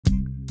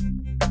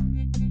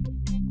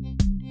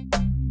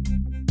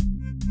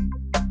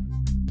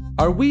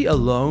Are we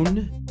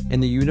alone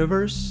in the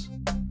universe?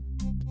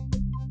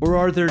 Or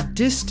are there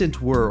distant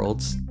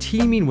worlds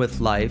teeming with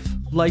life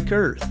like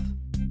Earth?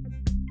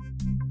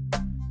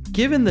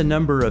 Given the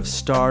number of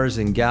stars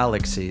and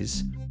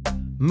galaxies,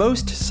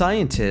 most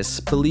scientists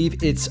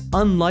believe it's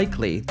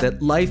unlikely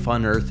that life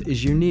on Earth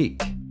is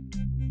unique.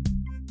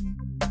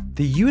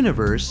 The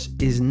universe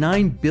is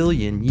 9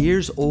 billion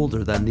years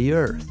older than the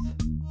Earth.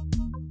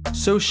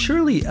 So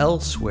surely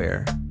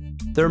elsewhere,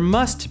 there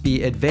must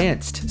be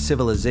advanced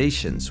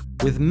civilizations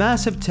with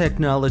massive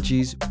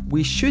technologies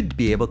we should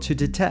be able to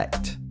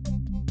detect.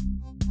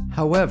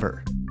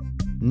 However,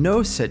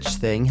 no such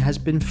thing has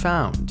been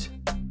found.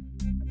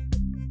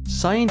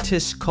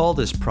 Scientists call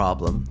this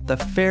problem the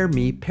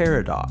Fermi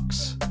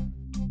paradox.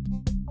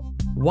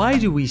 Why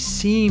do we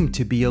seem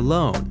to be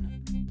alone?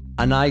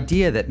 An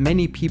idea that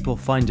many people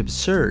find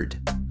absurd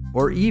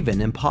or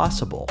even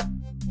impossible.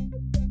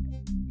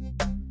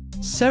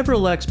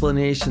 Several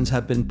explanations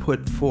have been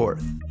put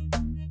forth,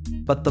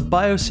 but the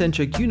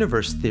biocentric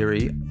universe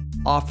theory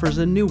offers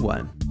a new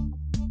one.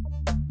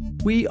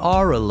 We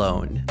are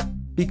alone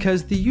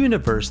because the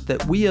universe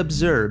that we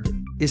observe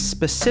is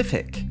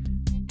specific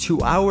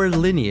to our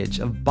lineage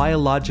of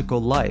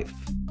biological life.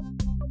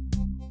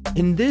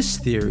 In this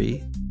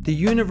theory, the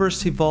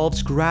universe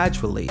evolves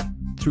gradually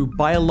through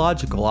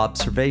biological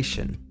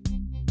observation.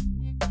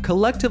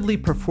 Collectively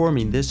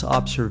performing this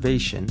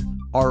observation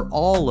are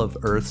all of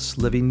Earth's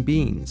living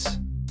beings,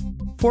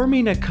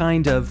 forming a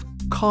kind of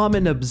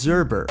common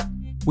observer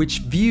which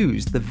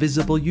views the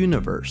visible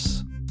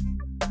universe.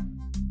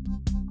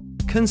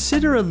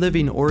 Consider a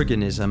living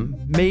organism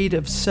made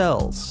of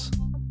cells.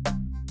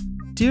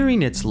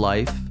 During its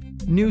life,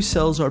 new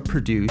cells are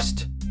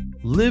produced,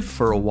 live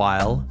for a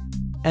while,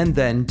 and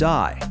then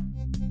die.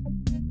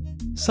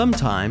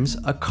 Sometimes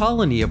a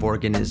colony of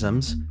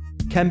organisms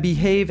can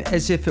behave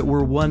as if it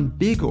were one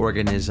big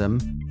organism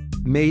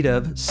made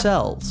of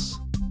cells.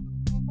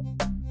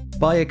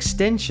 By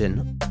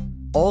extension,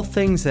 all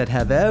things that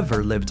have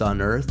ever lived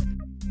on Earth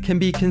can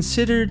be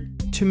considered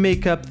to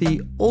make up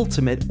the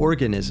ultimate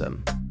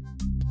organism,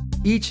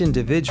 each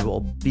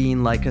individual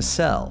being like a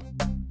cell.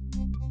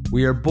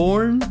 We are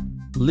born,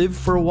 live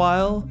for a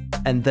while,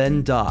 and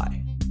then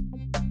die.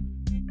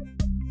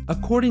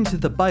 According to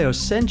the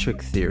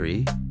biocentric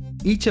theory,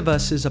 each of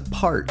us is a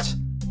part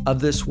of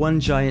this one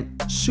giant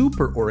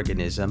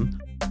superorganism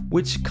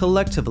which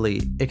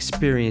collectively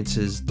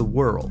experiences the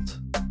world.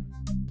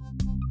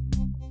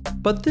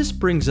 But this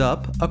brings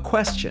up a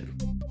question.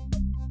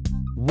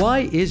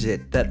 Why is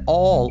it that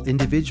all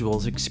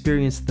individuals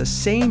experience the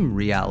same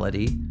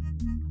reality,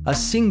 a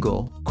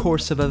single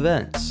course of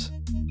events?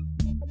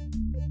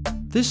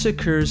 This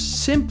occurs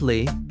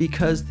simply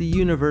because the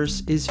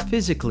universe is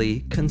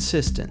physically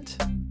consistent.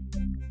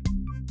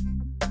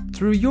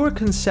 Through your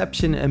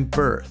conception and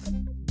birth,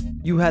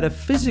 you had a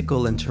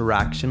physical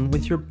interaction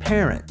with your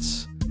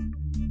parents,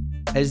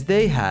 as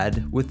they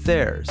had with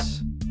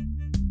theirs.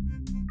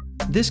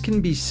 This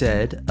can be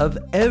said of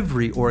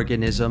every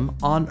organism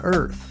on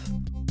Earth.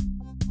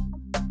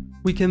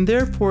 We can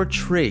therefore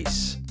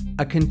trace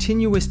a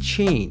continuous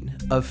chain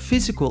of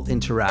physical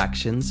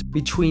interactions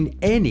between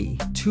any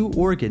two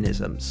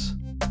organisms,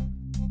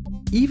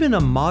 even a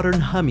modern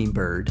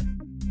hummingbird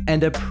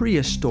and a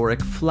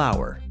prehistoric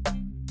flower.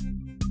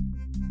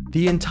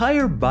 The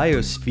entire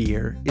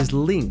biosphere is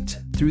linked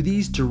through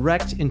these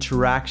direct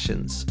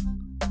interactions,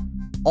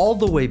 all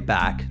the way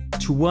back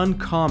to one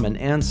common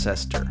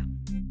ancestor.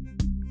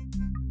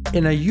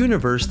 In a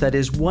universe that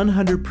is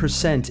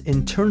 100%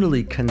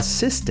 internally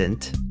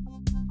consistent,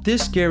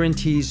 this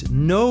guarantees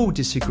no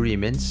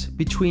disagreements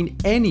between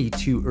any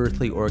two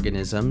earthly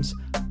organisms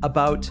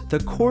about the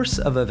course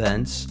of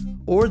events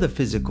or the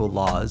physical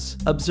laws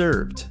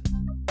observed.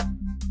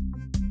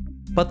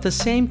 But the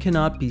same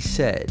cannot be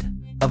said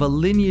of a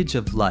lineage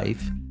of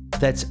life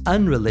that's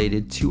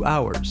unrelated to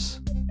ours.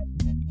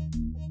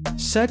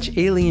 Such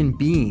alien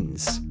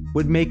beings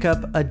would make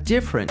up a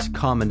different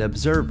common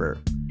observer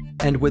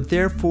and would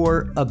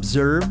therefore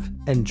observe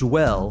and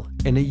dwell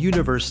in a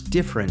universe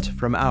different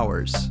from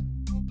ours.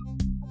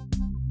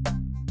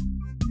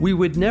 We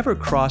would never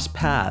cross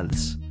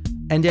paths,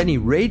 and any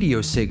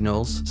radio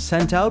signals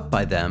sent out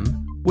by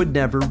them would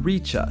never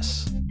reach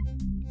us.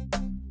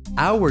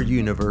 Our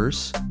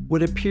universe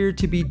would appear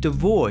to be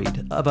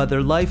devoid of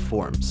other life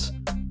forms,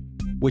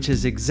 which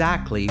is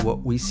exactly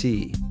what we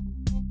see.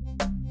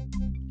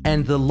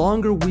 And the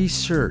longer we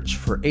search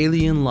for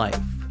alien life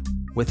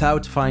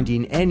without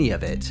finding any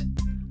of it,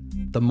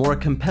 the more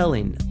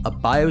compelling a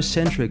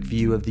biocentric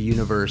view of the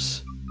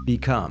universe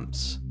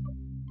becomes.